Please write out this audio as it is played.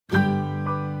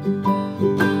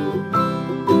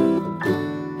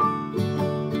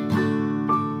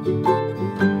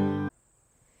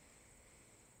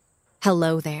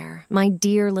Hello there, my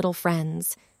dear little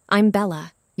friends. I'm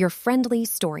Bella, your friendly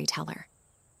storyteller.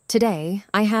 Today,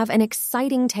 I have an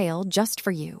exciting tale just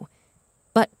for you.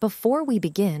 But before we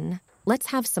begin, let's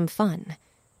have some fun.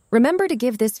 Remember to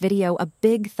give this video a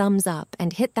big thumbs up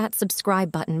and hit that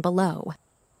subscribe button below.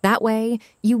 That way,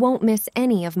 you won't miss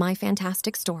any of my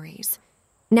fantastic stories.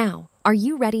 Now, are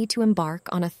you ready to embark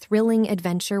on a thrilling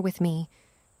adventure with me?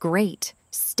 Great!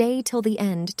 Stay till the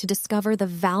end to discover the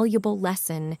valuable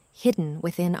lesson hidden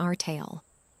within our tale.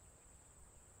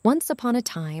 Once upon a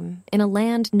time, in a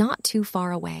land not too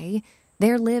far away,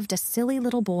 there lived a silly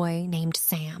little boy named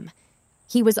Sam.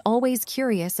 He was always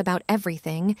curious about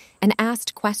everything and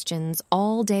asked questions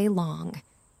all day long.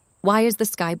 "Why is the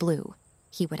sky blue?"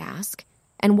 he would ask.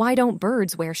 "And why don't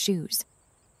birds wear shoes?"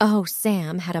 Oh,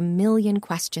 Sam had a million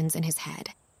questions in his head.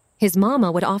 His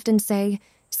mama would often say,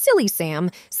 "Silly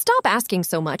Sam, stop asking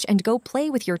so much and go play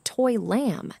with your toy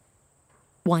lamb."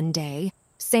 One day,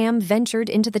 Sam ventured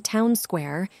into the town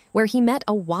square where he met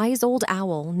a wise old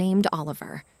owl named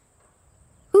Oliver.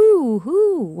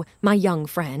 "Hoo, my young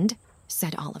friend,"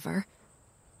 said Oliver.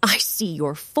 "I see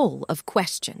you're full of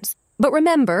questions. But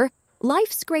remember,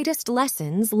 life's greatest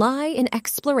lessons lie in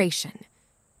exploration."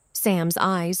 Sam's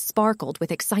eyes sparkled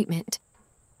with excitement.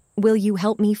 "Will you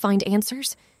help me find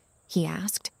answers?" he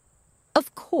asked.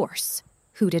 "Of course,"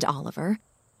 hooted Oliver,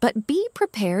 "but be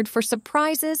prepared for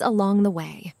surprises along the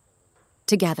way."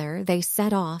 Together, they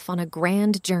set off on a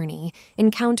grand journey,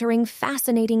 encountering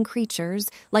fascinating creatures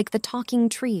like the talking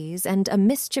trees and a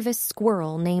mischievous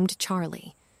squirrel named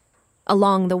Charlie.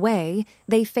 Along the way,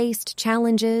 they faced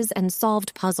challenges and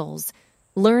solved puzzles,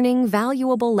 learning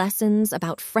valuable lessons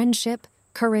about friendship,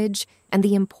 courage, and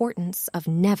the importance of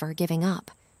never giving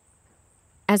up.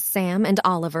 As Sam and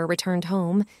Oliver returned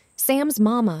home, Sam's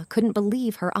mama couldn't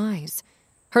believe her eyes.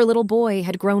 Her little boy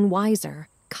had grown wiser,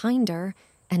 kinder,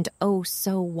 and oh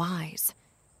so wise.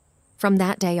 From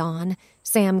that day on,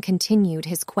 Sam continued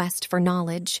his quest for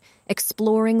knowledge,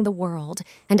 exploring the world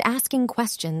and asking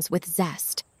questions with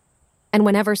zest. And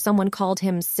whenever someone called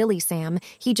him Silly Sam,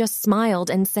 he just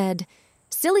smiled and said,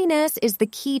 "Silliness is the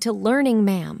key to learning,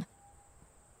 ma'am."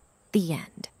 The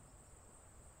end.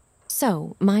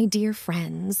 So, my dear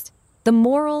friends, the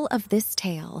moral of this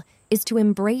tale is to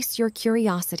embrace your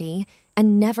curiosity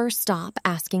and never stop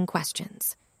asking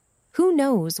questions. Who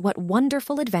knows what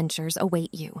wonderful adventures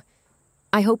await you?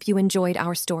 I hope you enjoyed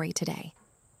our story today.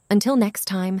 Until next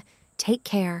time, take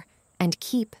care and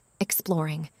keep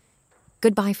exploring.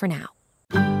 Goodbye for now.